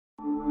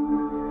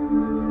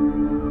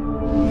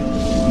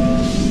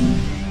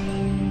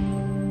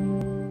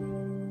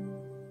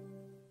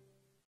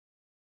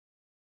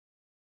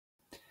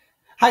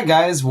Hi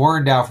guys,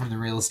 Warren Dow from the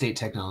Real Estate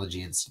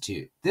Technology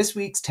Institute. This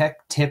week's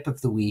tech tip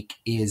of the week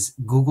is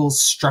Google's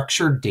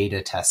structured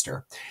data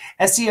tester.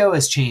 SEO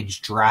has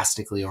changed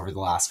drastically over the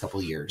last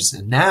couple of years,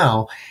 and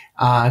now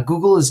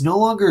Google is no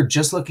longer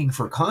just looking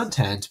for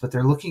content, but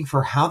they're looking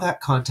for how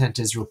that content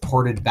is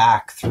reported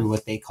back through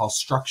what they call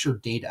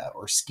structured data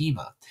or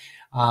schema.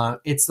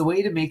 It's the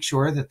way to make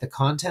sure that the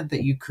content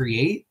that you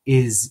create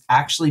is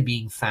actually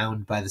being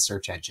found by the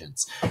search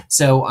engines.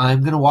 So I'm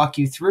going to walk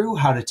you through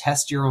how to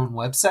test your own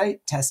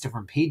website, test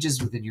different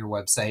pages within your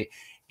website,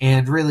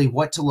 and really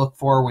what to look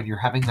for when you're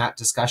having that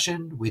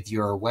discussion with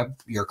your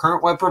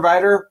current web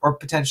provider or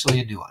potentially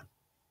a new one.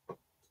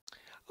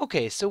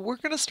 Okay, so we're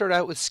going to start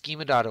out with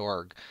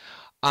schema.org.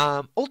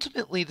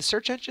 Ultimately, the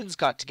search engines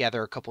got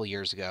together a couple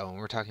years ago, and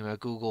we're talking about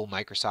Google,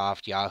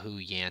 Microsoft, Yahoo,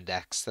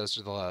 Yandex. Those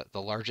are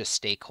the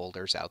largest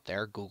stakeholders out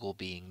there, Google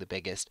being the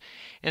biggest.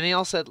 And they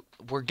all said,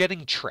 we're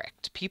getting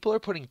tricked. People are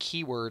putting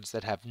keywords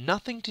that have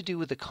nothing to do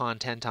with the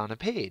content on a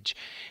page.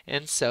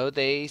 And so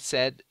they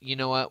said, you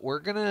know what,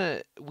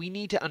 we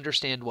need to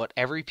understand what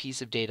every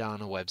piece of data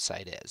on a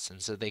website is.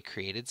 And so they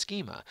created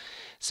Schema.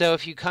 So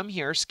if you come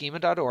here,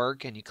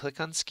 schema.org, and you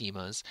click on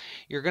schemas,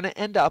 you're going to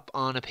end up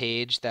on a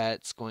page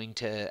that's going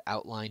to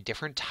outline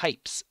different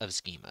types of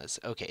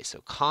schemas. Okay, so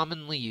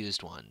commonly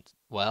used ones.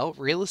 Well,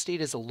 real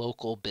estate is a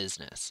local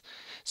business.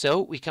 So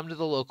we come to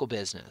the local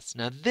business.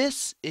 Now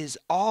this is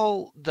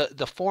all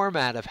the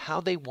format of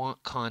how they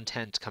want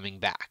content coming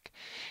back.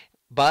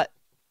 But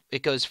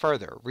it goes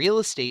further. Real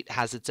estate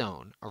has its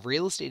own. A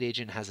real estate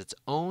agent has its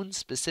own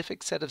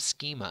specific set of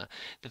schema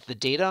that the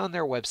data on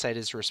their website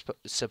is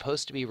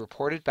supposed to be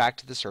reported back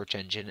to the search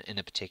engine in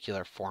a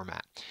particular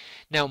format.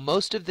 Now,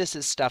 most of this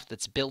is stuff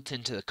that's built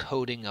into the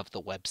coding of the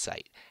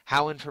website,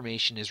 how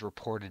information is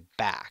reported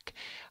back.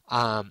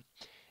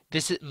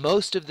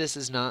 Most of this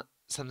is not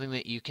something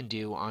that you can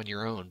do on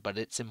your own, but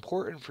it's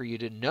important for you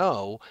to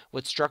know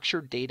what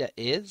structured data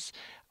is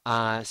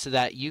so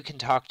that you can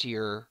talk to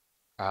your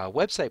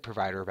website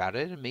provider about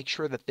it and make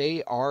sure that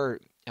they are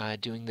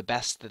doing the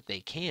best that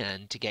they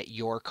can to get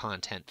your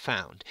content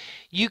found.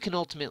 You can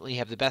ultimately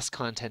have the best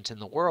content in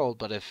the world,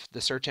 but if the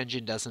search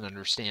engine doesn't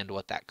understand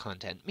what that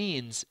content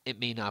means, it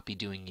may not be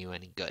doing you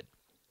any good.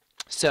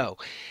 So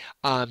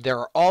there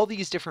are all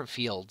these different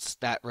fields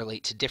that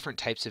relate to different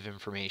types of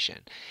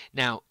information.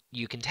 Now,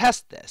 you can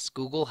test this.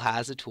 Google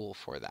has a tool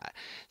for that.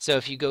 So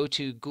if you go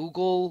to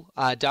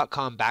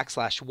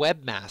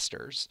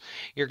google.com/webmasters,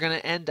 you're going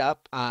to end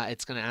up,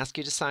 it's going to ask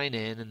you to sign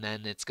in, and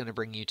then it's going to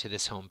bring you to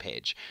this home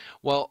page.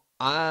 Well,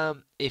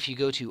 if you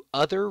go to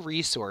other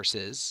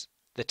resources,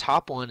 the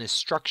top one is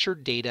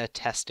Structured Data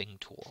Testing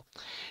Tool.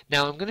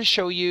 Now I'm going to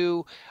show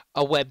you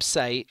a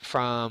website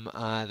from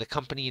the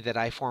company that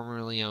I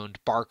formerly owned,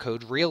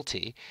 Barcode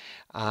Realty,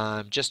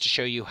 just to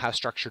show you how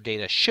structured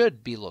data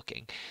should be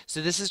looking.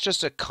 So this is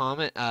just a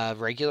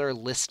regular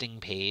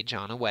listing page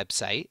on a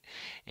website,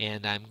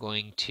 and I'm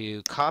going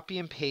to copy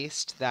and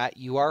paste that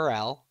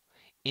URL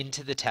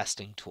into the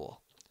testing tool.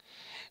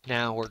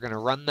 Now we're going to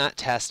run that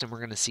test and we're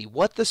going to see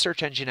what the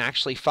search engine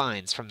actually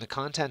finds from the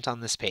content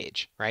on this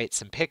page, right?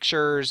 Some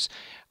pictures,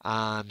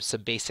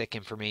 some basic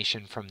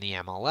information from the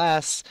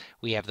MLS.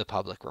 We have the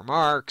public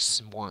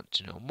remarks, want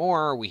to know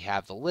more. We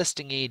have the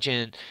listing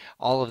agent,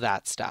 all of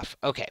that stuff.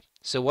 Okay,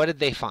 so what did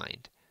they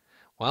find?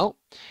 Well,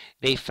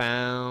 they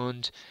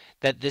found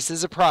that this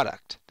is a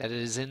product, that it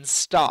is in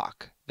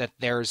stock, that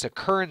there's a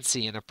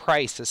currency and a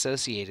price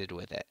associated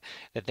with it,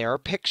 that there are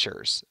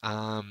pictures,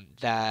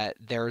 that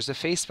there's a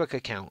Facebook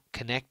account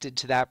connected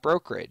to that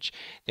brokerage,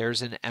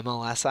 there's an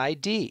MLS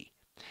ID,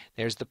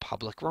 there's the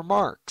public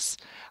remarks.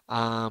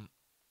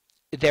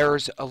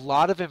 There's a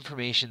lot of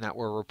information that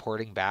we're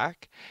reporting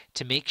back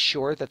to make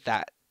sure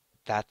that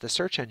the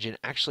search engine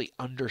actually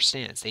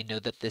understands. They know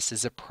that this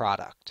is a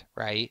product,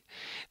 right?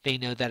 They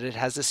know that it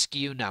has a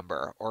SKU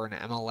number or an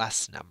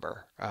MLS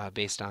number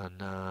based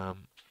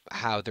on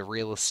how the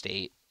real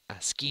estate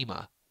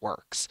schema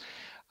works.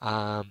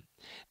 Um,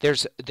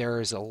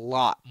 there is a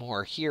lot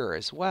more here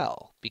as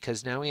well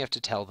because now we have to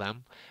tell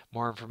them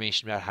more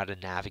information about how to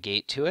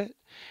navigate to it.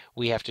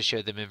 We have to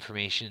show them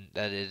information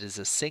that it is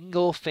a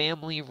single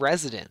family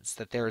residence,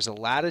 that there is a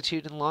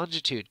latitude and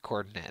longitude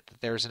coordinate, that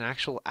there's an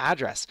actual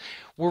address.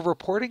 We're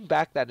reporting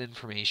back that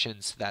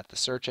information so that the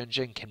search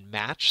engine can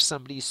match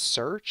somebody's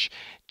search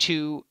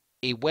to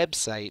a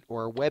website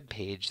or a web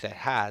page that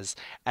has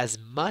as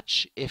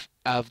much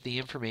of the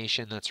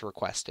information that's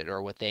requested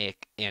or what they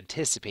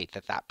anticipate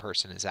that that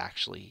person is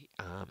actually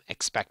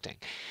expecting.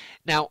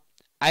 Now,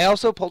 I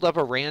also pulled up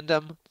a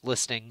random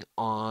listing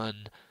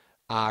on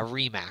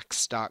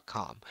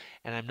Remax.com.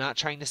 And I'm not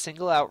trying to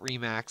single out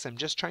Remax. I'm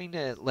just trying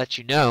to let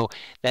you know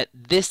that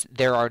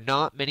there are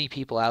not many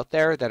people out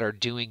there that are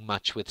doing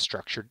much with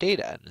structured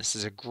data. And this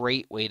is a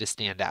great way to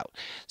stand out.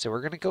 So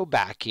we're going to go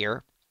back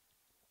here.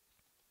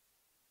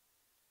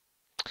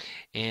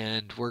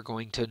 And we're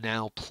going to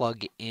now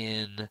plug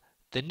in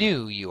the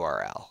new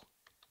URL.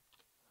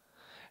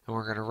 And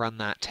we're going to run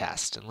that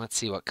test. And let's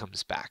see what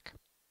comes back.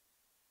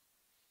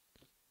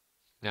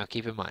 Now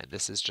keep in mind,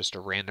 this is just a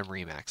random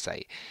Remax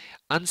site.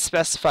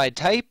 Unspecified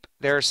type,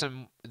 there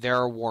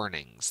are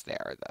warnings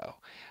there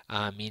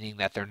though, meaning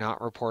that they're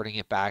not reporting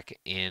it back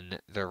in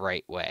the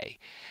right way.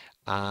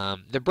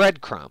 The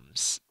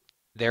breadcrumbs,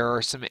 there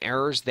are some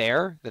errors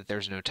there that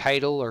there's no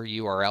title or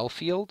URL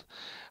field,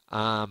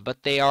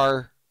 but they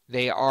are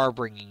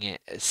bringing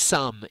it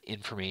some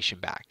information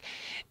back.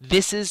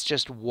 This is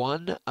just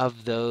one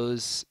of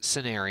those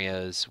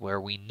scenarios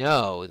where we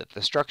know that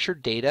the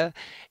structured data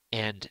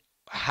and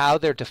how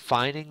they're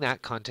defining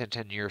that content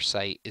on your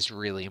site is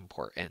really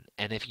important.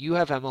 And if you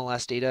have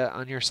MLS data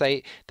on your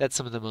site, that's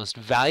some of the most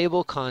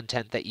valuable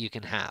content that you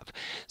can have.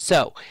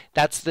 So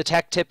that's the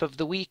tech tip of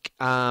the week.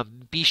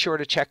 Be sure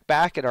to check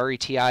back at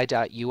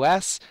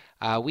reti.us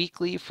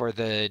weekly for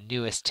the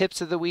newest tips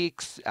of the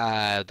weeks,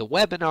 the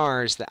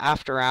webinars, the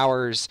after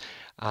hours.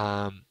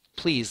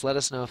 Please let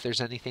us know if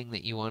there's anything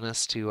that you want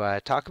us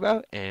to talk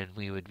about, and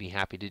we would be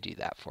happy to do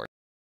that for you.